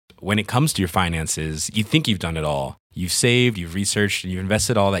when it comes to your finances, you think you've done it all. You've saved, you've researched, and you've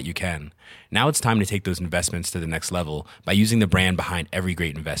invested all that you can. Now it's time to take those investments to the next level by using the brand behind every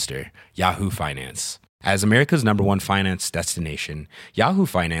great investor, Yahoo Finance. As America's #1 finance destination, Yahoo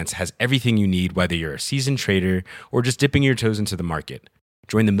Finance has everything you need, whether you're a seasoned trader or just dipping your toes into the market.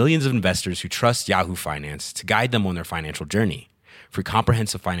 Join the millions of investors who trust Yahoo Finance to guide them on their financial journey. For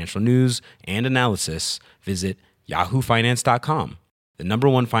comprehensive financial news and analysis, visit yahoofinance.com, the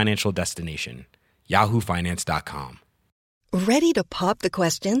 #1 financial destination, yahoofinance.com. Ready to pop the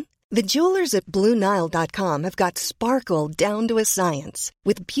question? The jewelers at BlueNile.com have got sparkle down to a science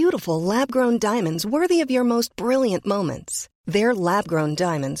with beautiful lab-grown diamonds worthy of your most brilliant moments. Their lab-grown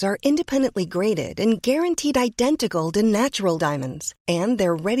diamonds are independently graded and guaranteed identical to natural diamonds, and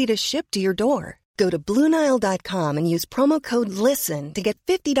they're ready to ship to your door. Go to BlueNile.com and use promo code LISTEN to get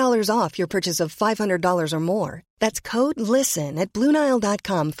 $50 off your purchase of $500 or more. That's code LISTEN at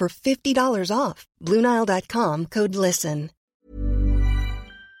BlueNile.com for $50 off. BlueNile.com, code LISTEN.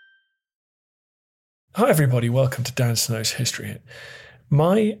 Hi everybody, welcome to Dan Snow's History Hit.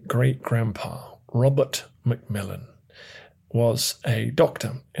 My great-grandpa, Robert Macmillan, was a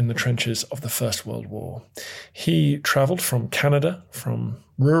doctor in the trenches of the First World War. He travelled from Canada, from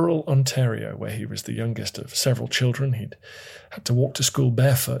rural Ontario, where he was the youngest of several children. He'd had to walk to school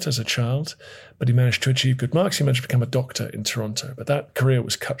barefoot as a child, but he managed to achieve good marks. He managed to become a doctor in Toronto, but that career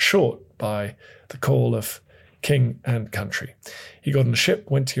was cut short by the call of king and country. He got on a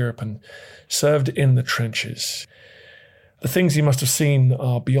ship, went to Europe, and served in the trenches. The things he must have seen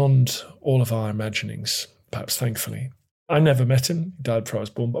are beyond all of our imaginings, perhaps thankfully. I never met him. He died before I was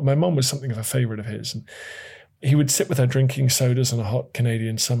born, but my mum was something of a favourite of his. And he would sit with her drinking sodas on a hot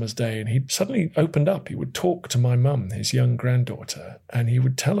Canadian summer's day, and he suddenly opened up. He would talk to my mum, his young granddaughter, and he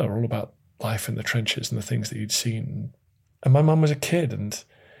would tell her all about life in the trenches and the things that he'd seen. And my mum was a kid and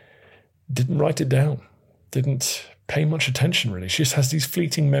didn't write it down, didn't pay much attention, really. She just has these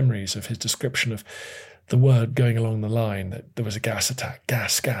fleeting memories of his description of the word going along the line, that there was a gas attack,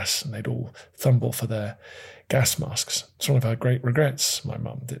 gas, and they'd all fumble for their gas masks. It's one of her great regrets, my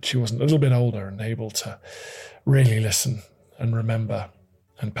mum, that she wasn't a little bit older and able to really listen and remember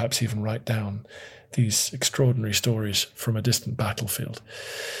and perhaps even write down these extraordinary stories from a distant battlefield.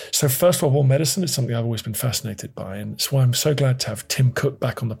 So First World War medicine is something I've always been fascinated by, and it's why I'm so glad to have Tim Cook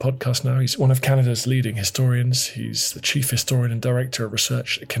back on the podcast now. He's one of Canada's leading historians. He's the chief historian and director of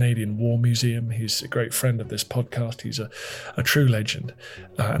research at the Canadian War Museum. He's a great friend of this podcast. He's a true legend,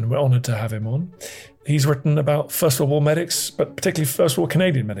 and we're honoured to have him on. He's written about First World War medics, but particularly First World War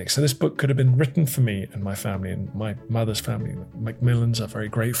Canadian medics. So this book could have been written for me and my family, and my mother's family. Macmillans are very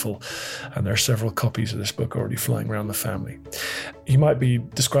grateful, and there are several copies of this book already flying around the family. He might be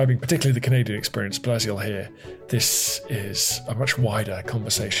describing particularly the Canadian experience, but as you'll hear, this is a much wider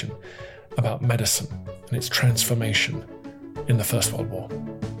conversation about medicine and its transformation in the First World War.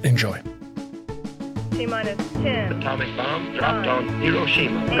 Enjoy. T-minus 10. Atomic bomb dropped on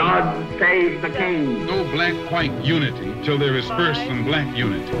Hiroshima. God save the king. No black-white unity till there is first some black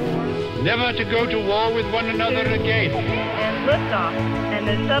unity. Never to go to war with one another again. And liftoff, and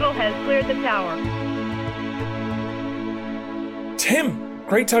the shuttle has cleared the tower. Tim,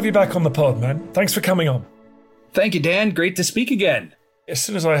 great to have you back on the pod, man. Thanks for coming on. Thank you, Dan. Great to speak again. As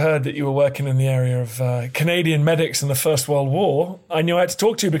soon as I heard that you were working in the area of Canadian medics in the First World War, I knew I had to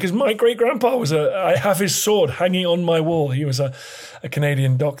talk to you because my great-grandpa was I have his sword hanging on my wall. He was a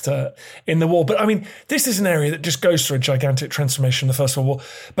Canadian doctor in the war. But I mean, this is an area that just goes through a gigantic transformation in the First World War.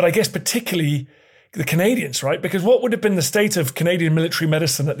 But I guess particularly the Canadians, right? Because what would have been the state of Canadian military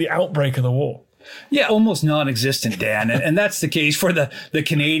medicine at the outbreak of the war? Yeah, almost non-existent, Dan. And that's the case for the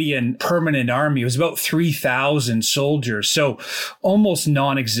Canadian Permanent Army. It was about 3,000 soldiers, so almost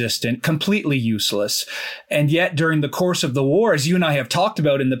non-existent, completely useless. And yet during the course of the war, as you and I have talked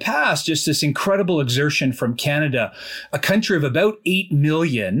about in the past, just this incredible exertion from Canada, a country of about 8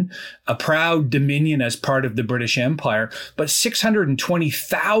 million, a proud dominion as part of the British Empire, but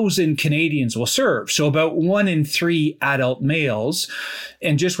 620,000 Canadians will serve. So about 1 in 3 adult males.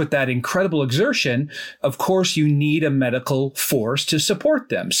 And just with that incredible exertion, of course, you need a medical force to support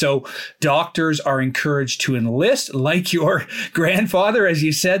them. So doctors are encouraged to enlist, like your grandfather, as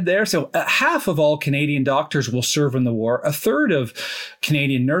you said there. So half of all Canadian doctors will serve in the war, a third of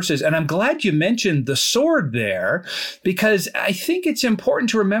Canadian nurses. And I'm glad you mentioned the sword there, because I think it's important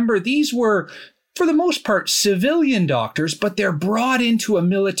to remember these were, for the most part, civilian doctors, but they're brought into a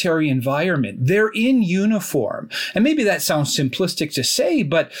military environment. They're in uniform. And maybe that sounds simplistic to say,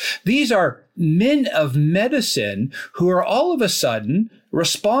 but these are men of medicine who are all of a sudden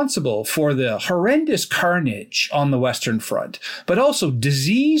responsible for the horrendous carnage on the Western Front, but also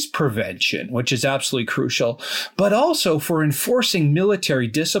disease prevention, which is absolutely crucial, but also for enforcing military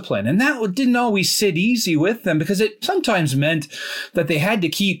discipline. And that didn't always sit easy with them, because it sometimes meant that they had to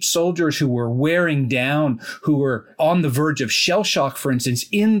keep soldiers who were wearing down, who were on the verge of shell shock, for instance,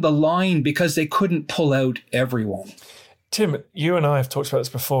 in the line because they couldn't pull out everyone. Tim, you and I have talked about this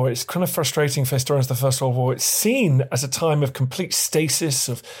before. It's kind of frustrating for historians of the First World War. It's seen as a time of complete stasis,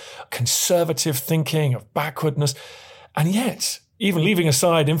 of conservative thinking, of backwardness. And yet, even leaving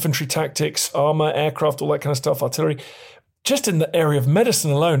aside infantry tactics, armour, aircraft, all that kind of stuff, artillery, just in the area of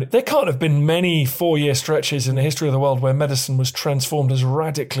medicine alone, there can't have been many 4-year stretches in the history of the world where medicine was transformed as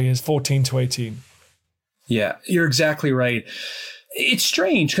radically as 14 to 18. Yeah, you're exactly right. It's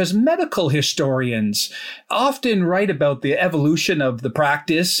strange because medical historians often write about the evolution of the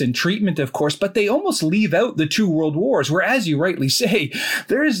practice and treatment, of course, but they almost leave out the 2 world wars, where, as you rightly say,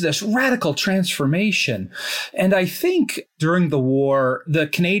 there is this radical transformation. And I think during the war, the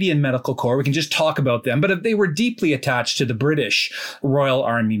Canadian Medical Corps, we can just talk about them, but they were deeply attached to the British Royal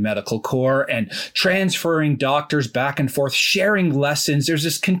Army Medical Corps and transferring doctors back and forth, sharing lessons. There's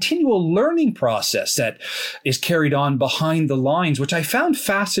this continual learning process that is carried on behind the lines, which I found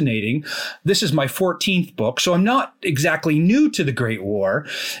fascinating. This is my 14th book, so I'm not exactly new to the Great War.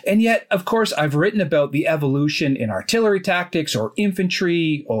 And yet, of course, I've written about the evolution in artillery tactics or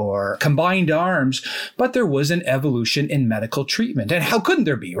infantry or combined arms, but there was an evolution in medical treatment. And how couldn't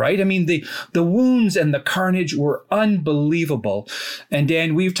there be, right? I mean, the wounds and the carnage were unbelievable. And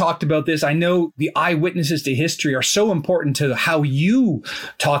Dan, we've talked about this. I know the eyewitnesses to history are so important to how you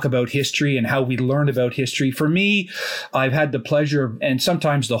talk about history and how we learn about history. For me, I've had the pleasure and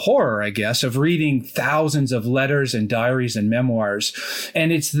sometimes the horror, I guess, of reading thousands of letters and diaries and memoirs.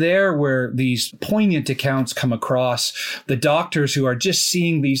 And it's there where these poignant accounts come across, the doctors who are just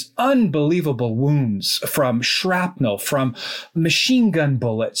seeing these unbelievable wounds from shrapnel, from machine gun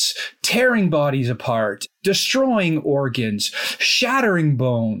bullets, tearing bodies apart, destroying organs, shattering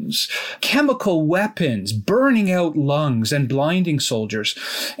bones, chemical weapons, burning out lungs and blinding soldiers.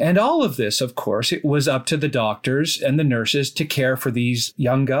 And all of this, of course, it was up to the doctors and the nurses to care for these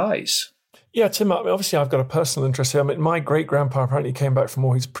young guys. Yeah, Tim, obviously I've got a personal interest here. I mean, my great-grandpa apparently came back from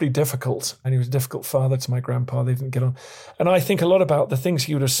war. He's pretty difficult, and he was a difficult father to my grandpa. They didn't get on. And I think a lot about the things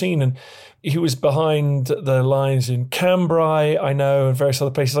he would have seen. And he was behind the lines in Cambrai, I know, and various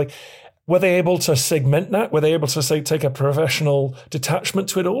other places. Like, were they able to segment that? Were they able to, say, take a professional detachment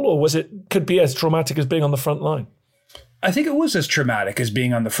to it all? Or could be as traumatic as being on the front line? I think it was as traumatic as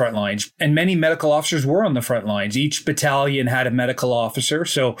being on the front lines, and many medical officers were on the front lines. Each battalion had a medical officer,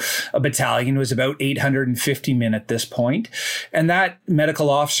 so a battalion was about 850 men at this point, and that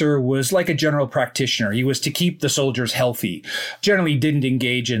medical officer was like a general practitioner. He was to keep the soldiers healthy, generally didn't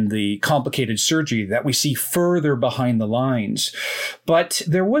engage in the complicated surgery that we see further behind the lines. But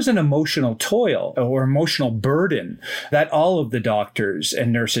there was an emotional toil or emotional burden that all of the doctors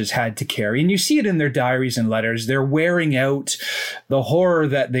and nurses had to carry, and you see it in their diaries and letters. They're wearing out the horror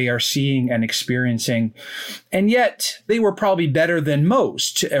that they are seeing and experiencing. And yet they were probably better than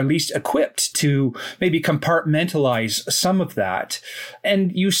most, at least equipped to maybe compartmentalize some of that.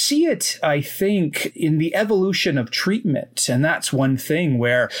 And you see it, I think, in the evolution of treatment. And that's one thing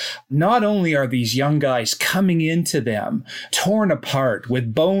where not only are these young guys coming into them torn apart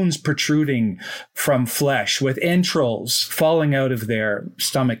with bones protruding from flesh, with entrails falling out of their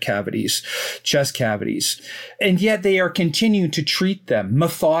stomach cavities, chest cavities, and yet they are continuing to treat them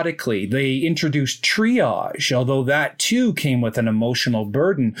methodically. They introduced triage, although that too came with an emotional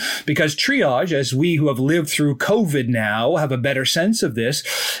burden, because triage, as we who have lived through COVID now have a better sense of this,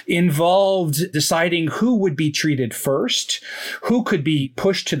 involved deciding who would be treated first, who could be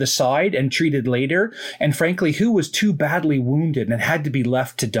pushed to the side and treated later, and frankly, who was too badly wounded and had to be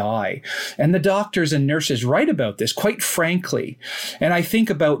left to die. And the doctors and nurses write about this quite frankly. And I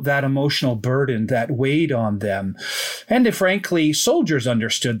think about that emotional burden that weighed on them. And frankly, soldiers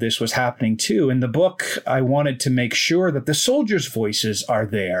understood this was happening too. In the book, I wanted to make sure that the soldiers' voices are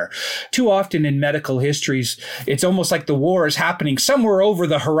there. Too often in medical histories, it's almost like the war is happening somewhere over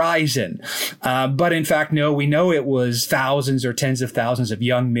the horizon. But in fact, no, we know it was thousands or tens of thousands of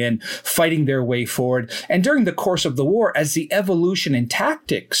young men fighting their way forward. And during the course of the war, as the evolution in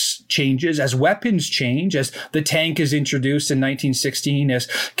tactics changes, as weapons change, as the tank is introduced in 1916, as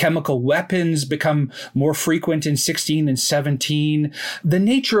chemical weapons become more frequent in 16, 16 and 17, the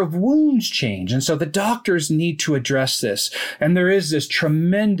nature of wounds change. And so the doctors need to address this. And there is this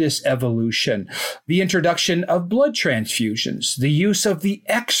tremendous evolution. The introduction of blood transfusions, the use of the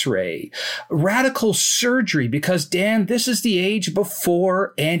X-ray, radical surgery, because Dan, this is the age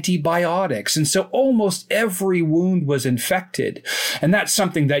before antibiotics. And so almost every wound was infected. And that's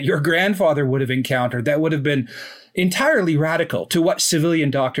something that your grandfather would have encountered that would have been entirely radical to what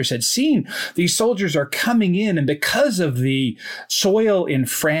civilian doctors had seen. These soldiers are coming in, and because of the soil in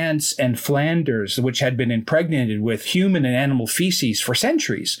France and Flanders, which had been impregnated with human and animal feces for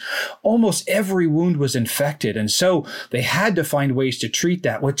centuries, almost every wound was infected. And so they had to find ways to treat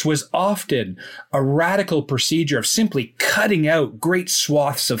that, which was often a radical procedure of simply cutting out great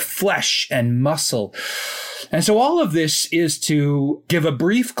swaths of flesh and muscle. And so all of this is to give a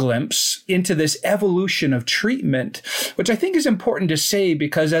brief glimpse into this evolution of treatment, which I think is important to say,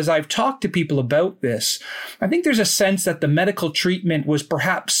 because as I've talked to people about this, I think there's a sense that the medical treatment was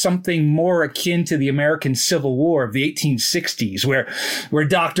perhaps something more akin to the American Civil War of the 1860s, where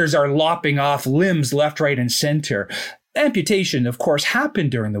doctors are lopping off limbs left, right, and center. Amputation, of course,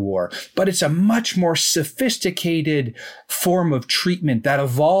 happened during the war, but it's a much more sophisticated form of treatment that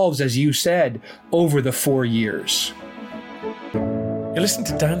evolves, as you said, over the 4 years. You're listening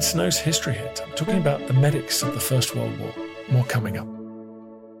to Dan Snow's History Hit. I'm talking about the medics of the First World War. More coming up.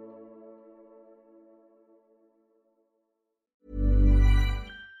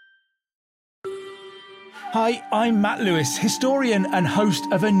 Hi, I'm Matt Lewis, historian and host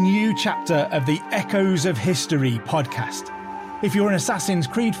of a new chapter of the Echoes of History podcast. If you're an Assassin's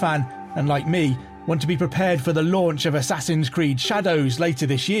Creed fan, and like me, want to be prepared for the launch of Assassin's Creed Shadows later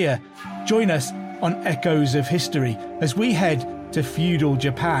this year, join us on Echoes of History as we head to feudal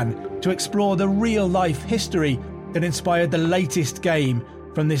Japan to explore the real-life history that inspired the latest game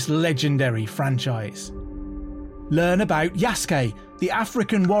from this legendary franchise. Learn about Yasuke, the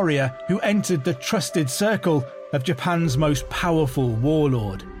African warrior who entered the trusted circle of Japan's most powerful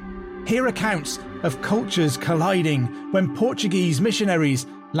warlord. Hear accounts of cultures colliding when Portuguese missionaries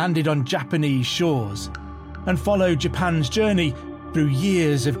landed on Japanese shores, and follow Japan's journey through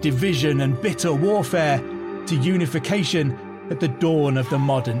years of division and bitter warfare to unification at the dawn of the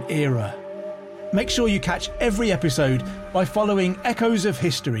modern era. Make sure you catch every episode by following Echoes of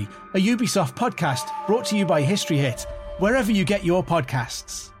History, a Ubisoft podcast brought to you by History Hit, wherever you get your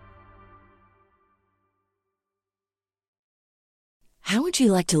podcasts. How would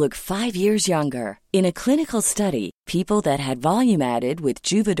you like to look 5 years younger? In a clinical study, people that had volume added with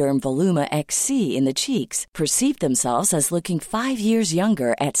Juvederm Voluma XC in the cheeks perceived themselves as looking 5 years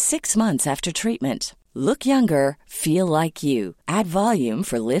younger at 6 months after treatment. Look younger, feel like you. Add volume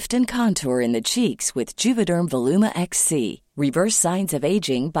for lift and contour in the cheeks with Juvederm Voluma XC. Reverse signs of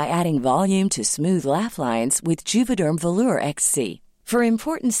aging by adding volume to smooth laugh lines with Juvederm Volure XC. For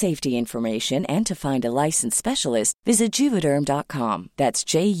important safety information and to find a licensed specialist, visit Juvederm.com. That's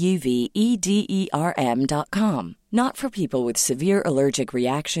JUVEDERM.com. Not for people with severe allergic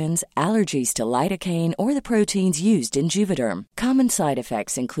reactions, allergies to lidocaine, or the proteins used in Juvederm. Common side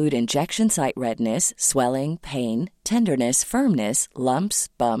effects include injection site redness, swelling, pain, tenderness, firmness, lumps,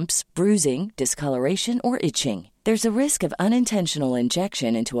 bumps, bruising, discoloration, or itching. There's a risk of unintentional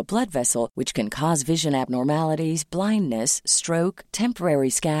injection into a blood vessel, which can cause vision abnormalities, blindness, stroke, temporary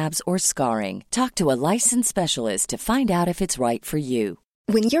scabs, or scarring. Talk to a licensed specialist to find out if it's right for you.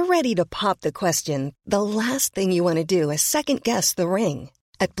 When you're ready to pop the question, the last thing you want to do is second-guess the ring.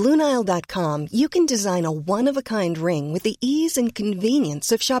 At BlueNile.com, you can design a one-of-a-kind ring with the ease and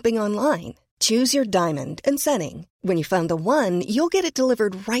convenience of shopping online. Choose your diamond and setting. When you find the one, you'll get it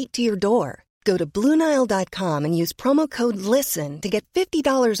delivered right to your door. Go to BlueNile.com and use promo code LISTEN to get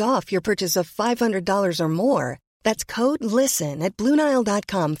 $50 off your purchase of $500 or more. That's code LISTEN at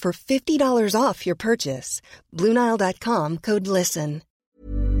BlueNile.com for $50 off your purchase. BlueNile.com, code LISTEN.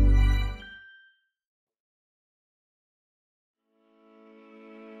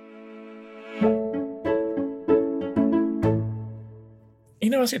 You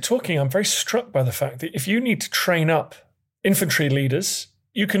know, as you're talking, I'm very struck by the fact that if you need to train up infantry leaders,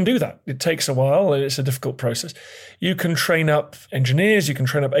 you can do that. It takes a while and it's a difficult process. You can train up engineers, you can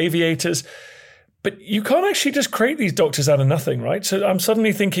train up aviators, but you can't actually just create these doctors out of nothing, right? So I'm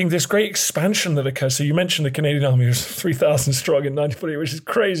suddenly thinking this great expansion that occurs. So you mentioned the Canadian Army was 3,000 strong in 1940, which is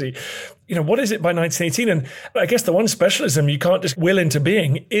crazy. You know, what is it by 1918? And I guess the one specialism you can't just will into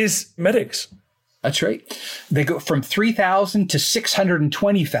being is medics. That's right. They go from 3,000 to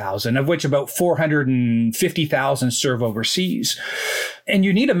 620,000, of which about 450,000 serve overseas. And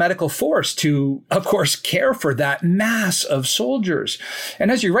you need a medical force to, of course, care for that mass of soldiers. And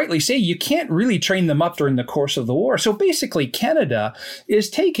as you rightly say, you can't really train them up during the course of the war. So basically, Canada is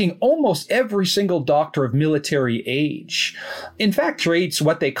taking almost every single doctor of military age. In fact, creates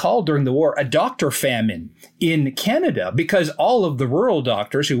what they call during the war a doctor famine in Canada, because all of the rural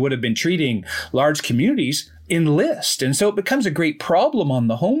doctors who would have been treating large communities enlist. And so it becomes a great problem on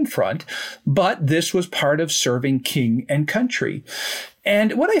the home front, but this was part of serving king and country.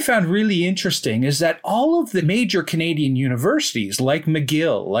 And what I found really interesting is that all of the major Canadian universities, like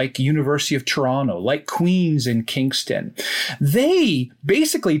McGill, like University of Toronto, like Queen's in Kingston, they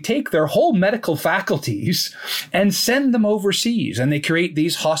basically take their whole medical faculties and send them overseas, and they create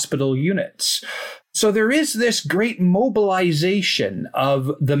these hospital units. So there is this great mobilization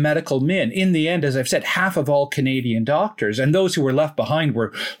of the medical men. In the end, as I've said, half of all Canadian doctors, and those who were left behind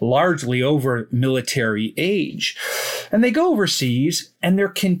were largely over military age. And they go overseas and they're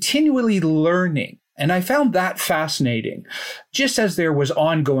continually learning. And I found that fascinating. Just as there was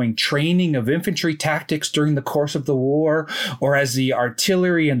ongoing training of infantry tactics during the course of the war, or as the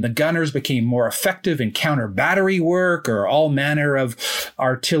artillery and the gunners became more effective in counter battery work or all manner of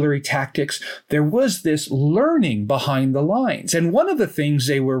artillery tactics, there was this learning behind the lines. And one of the things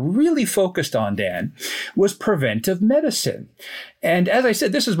they were really focused on, Dan, was preventive medicine. And as I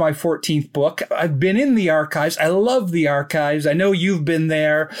said, this is my 14th book. I've been in the archives. I love the archives. I know you've been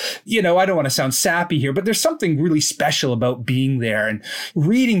there. You know, I don't want to sound sappy here, but there's something really special about being there and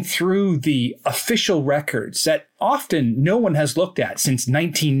reading through the official records that often no one has looked at since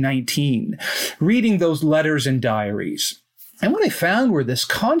 1919, reading those letters and diaries. And what I found were this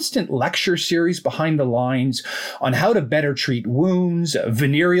constant lecture series behind the lines on how to better treat wounds.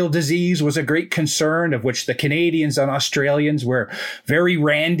 Venereal disease was a great concern, of which the Canadians and Australians were very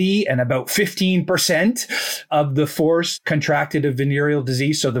randy, and about 15% of the force contracted a venereal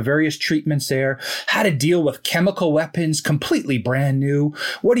disease. So the various treatments there, how to deal with chemical weapons, completely brand new.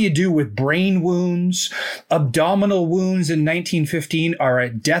 What do you do with brain wounds? Abdominal wounds in 1915 are a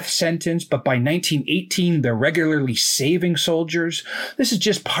death sentence, but by 1918, they're regularly saving soldiers. This is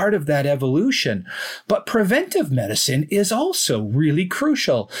just part of that evolution. But preventive medicine is also really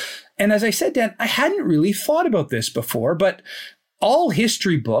crucial. And as I said, Dan, I hadn't really thought about this before, but all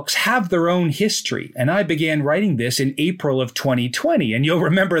history books have their own history. And I began writing this in April of 2020. And you'll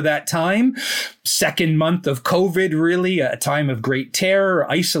remember that time, second month of COVID, really, a time of great terror,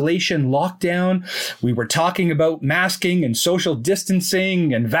 isolation, lockdown. We were talking about masking and social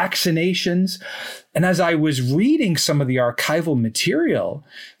distancing and vaccinations. And as I was reading some of the archival material,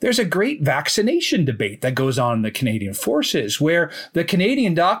 there's a great vaccination debate that goes on in the Canadian Forces, where the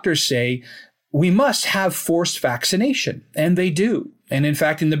Canadian doctors say, we must have forced vaccination, and they do. And in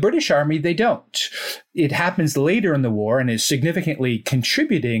fact, in the British Army, they don't. It happens later in the war and is significantly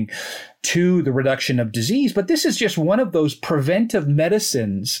contributing to the reduction of disease. But this is just one of those preventive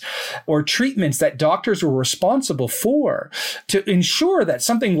medicines or treatments that doctors were responsible for to ensure that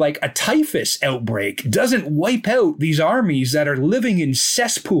something like a typhus outbreak doesn't wipe out these armies that are living in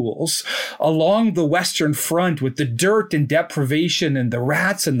cesspools along the Western Front with the dirt and deprivation and the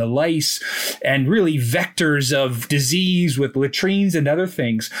rats and the lice and really vectors of disease with latrines and other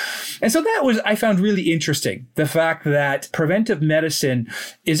things. And so that was, I found really interesting, the fact that preventive medicine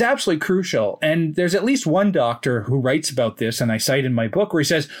is absolutely crucial. And there's at least one doctor who writes about this, and I cite in my book, where he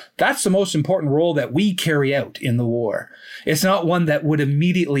says, that's the most important role that we carry out in the war. It's not one that would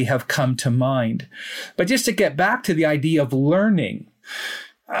immediately have come to mind. But just to get back to the idea of learning,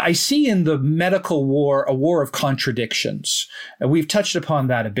 I see in the medical war a war of contradictions. We've touched upon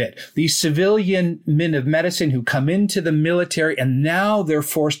that a bit. These civilian men of medicine who come into the military, and now they're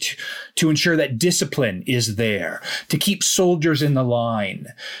forced to ensure that discipline is there, to keep soldiers in the line.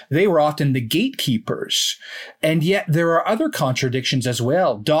 They were often the gatekeepers. And yet there are other contradictions as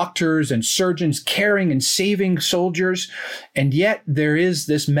well. Doctors and surgeons caring and saving soldiers. And yet there is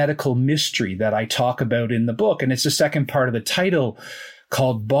this medical mystery that I talk about in the book. And it's the second part of the title,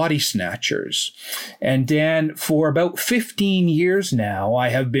 called Body Snatchers. And Dan, for about 15 years now, I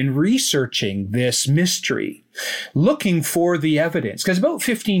have been researching this mystery, looking for the evidence. Because about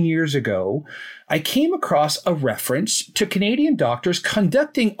 15 years ago, I came across a reference to Canadian doctors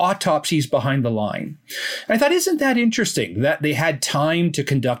conducting autopsies behind the line. And I thought, isn't that interesting that they had time to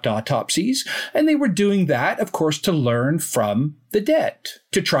conduct autopsies? And they were doing that, of course, to learn from the dead,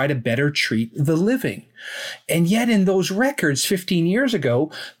 to try to better treat the living. And yet in those records 15 years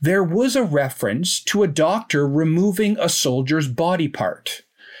ago, there was a reference to a doctor removing a soldier's body part.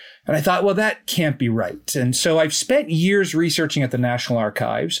 And I thought, well, that can't be right. And so I've spent years researching at the National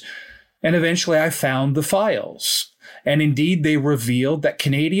Archives, and eventually I found the files. And indeed, they revealed that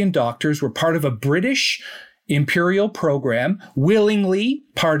Canadian doctors were part of a British imperial program, willingly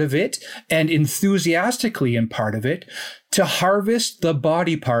part of it and enthusiastically in part of it, to harvest the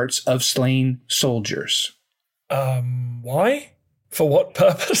body parts of slain soldiers. Why? For what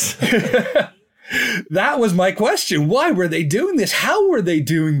purpose? That was my question. Why were they doing this? How were they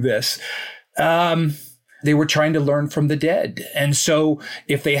doing this? They were trying to learn from the dead. And so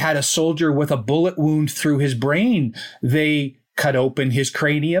if they had a soldier with a bullet wound through his brain, they cut open his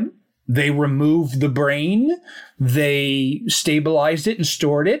cranium. They removed the brain, they stabilized it and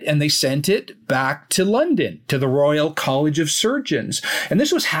stored it, and they sent it back to London, to the Royal College of Surgeons. And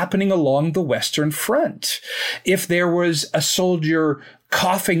this was happening along the Western Front. If there was a soldier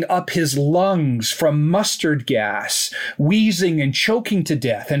coughing up his lungs from mustard gas, wheezing and choking to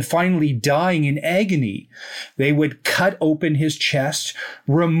death, and finally dying in agony, they would cut open his chest,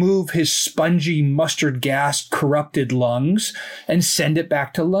 remove his spongy mustard gas corrupted lungs, and send it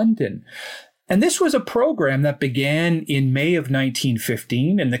back to London. And this was a program that began in May of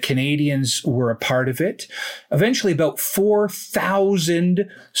 1915, and the Canadians were a part of it. Eventually, about 4,000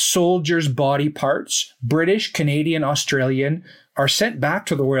 soldiers' body parts, British, Canadian, Australian, are sent back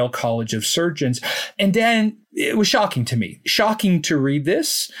to the Royal College of Surgeons. And Dan, it was shocking to me. Shocking to read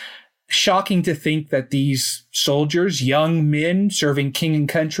this. Shocking to think that these soldiers, young men serving king and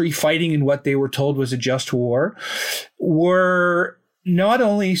country, fighting in what they were told was a just war, were not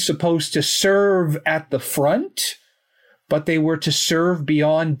only supposed to serve at the front, but they were to serve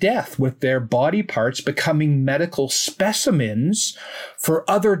beyond death, with their body parts becoming medical specimens for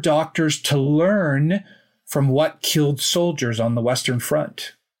other doctors to learn from what killed soldiers on the Western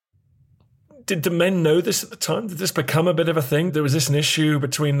Front. Did the men know this at the time? Did this become a bit of a thing? There was this an issue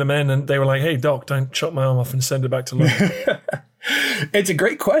between the men and they were like, hey, doc, don't chop my arm off and send it back to London. It's a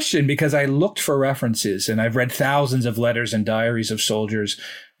great question because I looked for references and I've read thousands of letters and diaries of soldiers.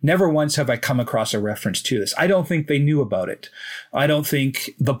 Never once have I come across a reference to this. I don't think they knew about it. I don't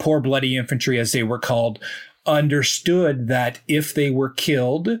think the poor bloody infantry, as they were called, understood that if they were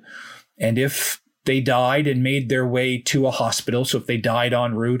killed and if they died and made their way to a hospital, so if they died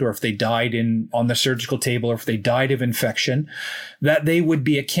en route or if they died on the surgical table or if they died of infection, that they would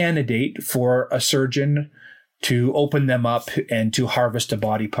be a candidate for a surgeon to open them up and to harvest a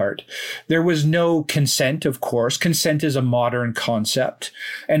body part. There was no consent, of course. Consent is a modern concept.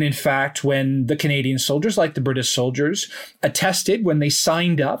 And in fact, when the Canadian soldiers, like the British soldiers, attested when they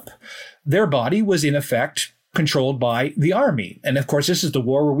signed up, their body was in effect controlled by the army. And of course, this is the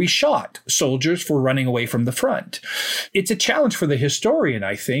war where we shot soldiers for running away from the front. It's a challenge for the historian,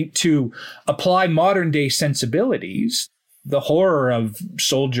 I think, to apply modern day sensibilities. The horror of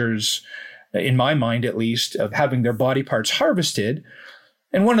soldiers, in my mind at least, of having their body parts harvested.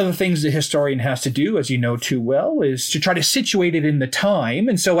 And one of the things the historian has to do, as you know too well, is to try to situate it in the time.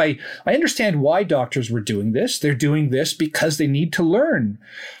 And so I understand why doctors were doing this. They're doing this because they need to learn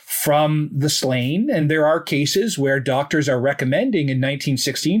from the slain. And there are cases where doctors are recommending in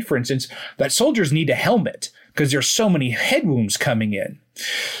 1916, for instance, that soldiers need a helmet because there's so many head wounds coming in.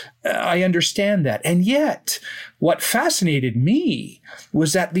 I understand that. And yet, what fascinated me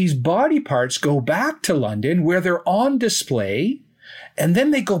was that these body parts go back to London where they're on display, and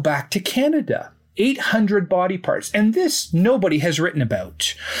then they go back to Canada. 800 body parts. And this nobody has written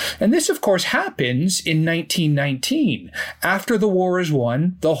about. And this, of course, happens in 1919. After the war is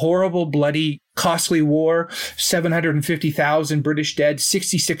won, the horrible, bloody, costly war, 750,000 British dead,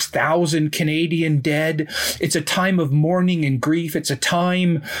 66,000 Canadian dead. It's a time of mourning and grief. It's a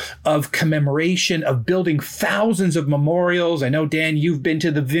time of commemoration, of building thousands of memorials. I know, Dan, you've been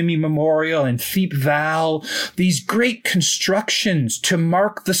to the Vimy Memorial and Thiepval, these great constructions to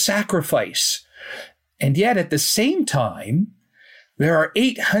mark the sacrifice. And yet, at the same time, there are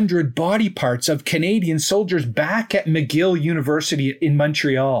 800 body parts of Canadian soldiers back at McGill University in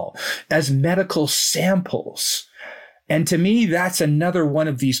Montreal as medical samples. And to me, that's another one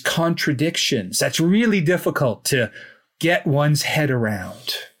of these contradictions that's really difficult to get one's head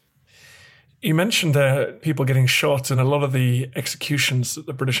around. You mentioned people getting shot, and a lot of the executions that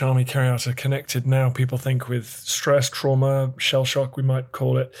the British Army carry out are connected now, people think, with stress, trauma, shell shock, we might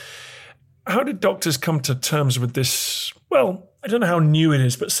call it. How did doctors come to terms with this? Well, I don't know how new it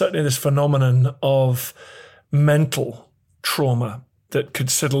is, but certainly this phenomenon of mental trauma that could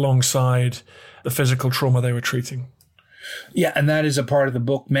sit alongside the physical trauma they were treating. Yeah, and that is a part of the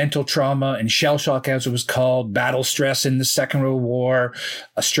book, mental trauma and shell shock, as it was called, battle stress in the Second World War,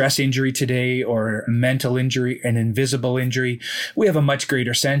 a stress injury today, or mental injury, an invisible injury. We have a much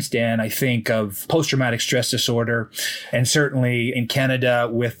greater sense, Dan, I think, of post-traumatic stress disorder. And certainly in Canada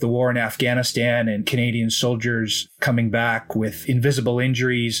with the war in Afghanistan and Canadian soldiers coming back with invisible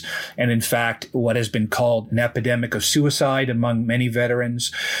injuries, and in fact, what has been called an epidemic of suicide among many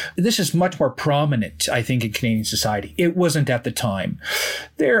veterans. This is much more prominent, I think, in Canadian society. It wasn't at the time.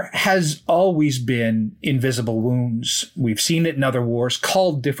 There has always been invisible wounds. We've seen it in other wars,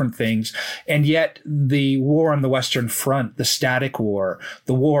 called different things. And yet the war on the Western Front, the static war,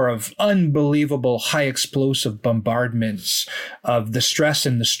 the war of unbelievable high explosive bombardments, of the stress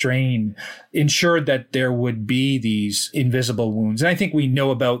and the strain, ensured that there would be these invisible wounds. And I think we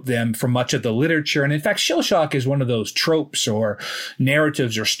know about them from much of the literature. And in fact, shell shock is one of those tropes or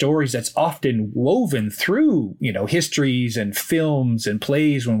narratives or stories that's often woven through, histories and films and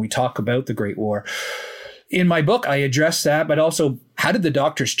plays when we talk about the Great War. In my book, I address that, but also, how did the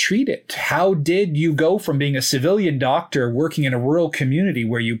doctors treat it? How did you go from being a civilian doctor working in a rural community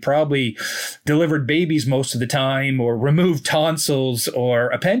where you probably delivered babies most of the time or removed tonsils or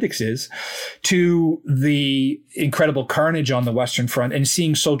appendixes to the incredible carnage on the Western Front and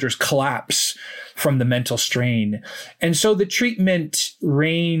seeing soldiers collapse from the mental strain? And so the treatment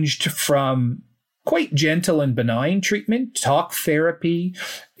ranged from quite gentle and benign treatment, talk therapy,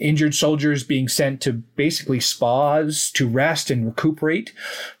 injured soldiers being sent to basically spas to rest and recuperate,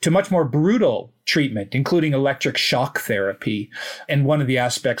 to much more brutal treatment, including electric shock therapy. And one of the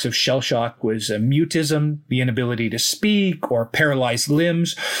aspects of shell shock was mutism, the inability to speak, or paralyzed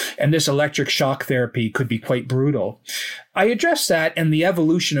limbs. And this electric shock therapy could be quite brutal. I address that and the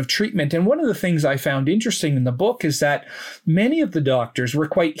evolution of treatment. And one of the things I found interesting in the book is that many of the doctors were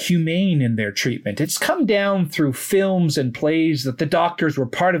quite humane in their treatment. It's come down through films and plays that the doctors were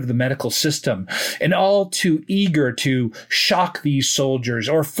part of the medical system and all too eager to shock these soldiers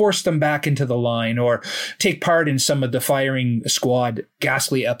or force them back into the line or take part in some of the firing squad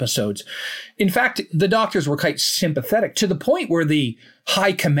ghastly episodes. In fact, the doctors were quite sympathetic to the point where the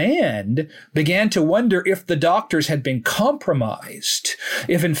high command began to wonder if the doctors had been compromised,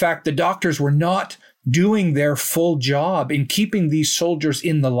 if in fact the doctors were not doing their full job in keeping these soldiers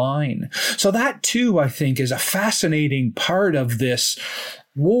in the line. So that too, I think, is a fascinating part of this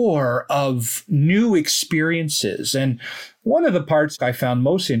war of new experiences. And one of the parts I found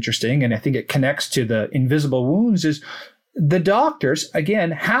most interesting, and I think it connects to the invisible wounds, is the doctors,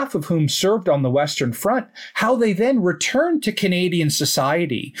 again, half of whom served on the Western Front, how they then returned to Canadian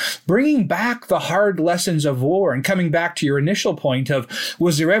society, bringing back the hard lessons of war. And coming back to your initial point of,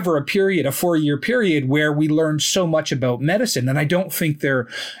 was there ever a 4-year period where we learned so much about medicine? And I don't think there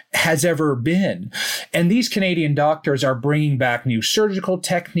has ever been. And these Canadian doctors are bringing back new surgical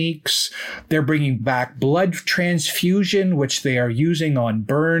techniques. They're bringing back blood transfusion, which they are using on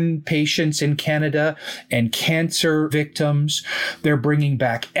burn patients in Canada and cancer victims. They're bringing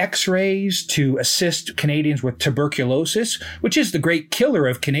back x-rays to assist Canadians with tuberculosis, which is the great killer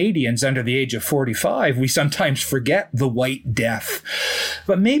of Canadians under the age of 45. We sometimes forget the White Death.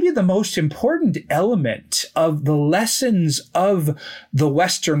 But maybe the most important element of the lessons of the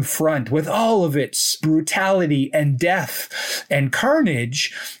Western Front, with all of its brutality and death and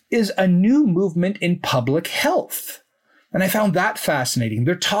carnage, is a new movement in public health. And I found that fascinating.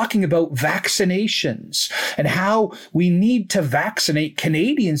 They're talking about vaccinations and how we need to vaccinate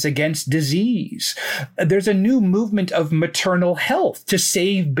Canadians against disease. There's a new movement of maternal health to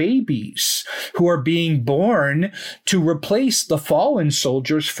save babies who are being born to replace the fallen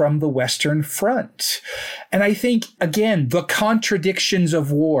soldiers from the Western Front. And I think, again, the contradictions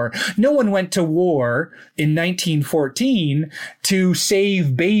of war. No one went to war in 1914 to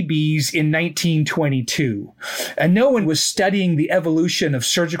save babies in 1922. And no one was studying the evolution of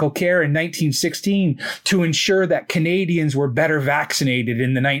surgical care in 1916 to ensure that Canadians were better vaccinated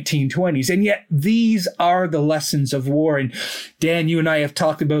in the 1920s. And yet these are the lessons of war. And Dan, you and I have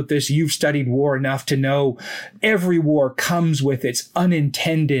talked about this. You've studied war enough to know every war comes with its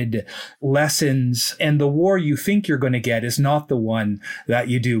unintended lessons. And the war you think you're going to get is not the one that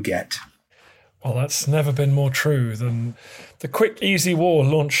you do get. Well, that's never been more true than the quick, easy war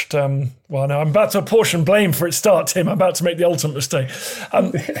launched. Now I'm about to apportion blame for its start, Tim. I'm about to make the ultimate mistake.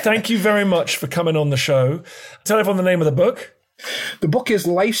 Thank you very much for coming on the show. Tell everyone the name of the book. The book is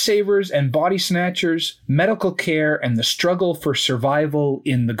Lifesavers and Body Snatchers, Medical Care and the Struggle for Survival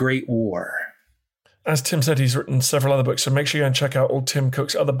in the Great War. As Tim said, he's written several other books, so make sure you go and check out all Tim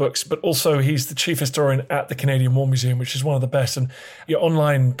Cook's other books. But also, he's the chief historian at the Canadian War Museum, which is one of the best. And your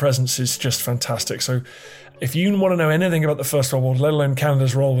online presence is just fantastic. So If you want to know anything about the First World War, let alone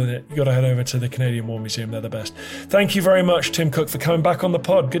Canada's role with it, you got to head over to the Canadian War Museum. They're the best. Thank you very much, Tim Cook, for coming back on the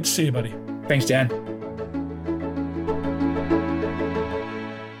pod. Good to see you, buddy. Thanks, Dan.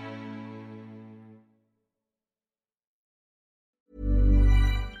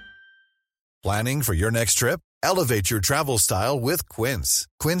 Planning for your next trip? Elevate your travel style with Quince.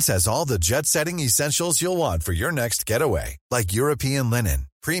 Quince has all the jet-setting essentials you'll want for your next getaway, like European linen,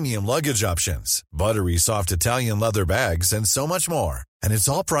 premium luggage options, buttery soft Italian leather bags, and so much more. And it's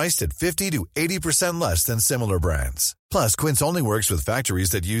all priced at 50 to 80% less than similar brands. Plus, Quince only works with factories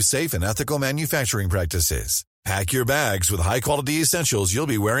that use safe and ethical manufacturing practices. Pack your bags with high-quality essentials you'll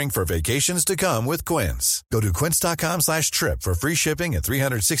be wearing for vacations to come with Quince. Go to quince.com/trip for free shipping and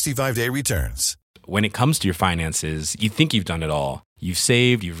 365-day returns. When it comes to your finances, you think you've done it all. You've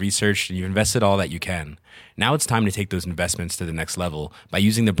saved, you've researched, and you've invested all that you can. Now it's time to take those investments to the next level by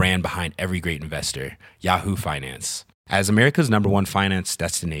using the brand behind every great investor, Yahoo Finance. As America's #1 finance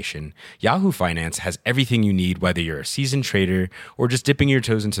destination, Yahoo Finance has everything you need, whether you're a seasoned trader or just dipping your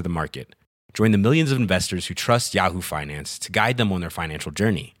toes into the market. Join the millions of investors who trust Yahoo Finance to guide them on their financial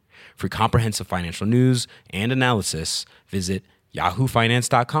journey. For comprehensive financial news and analysis, visit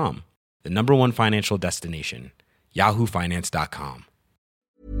yahoofinance.com, the #1 financial destination, yahoofinance.com.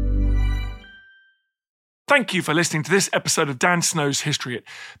 Thank you for listening to this episode of Dan Snow's History Hit.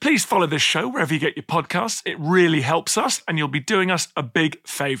 Please follow this show wherever you get your podcasts. It really helps us, and you'll be doing us a big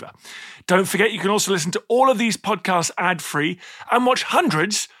favour. Don't forget, you can also listen to all of these podcasts ad-free and watch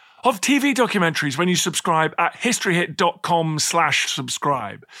hundreds of TV documentaries when you subscribe at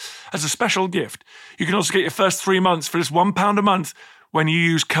historyhit.com/subscribe. As a special gift, you can also get your first 3 months for just £1 a month when you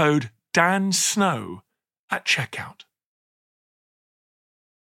use code DANSNOW at checkout.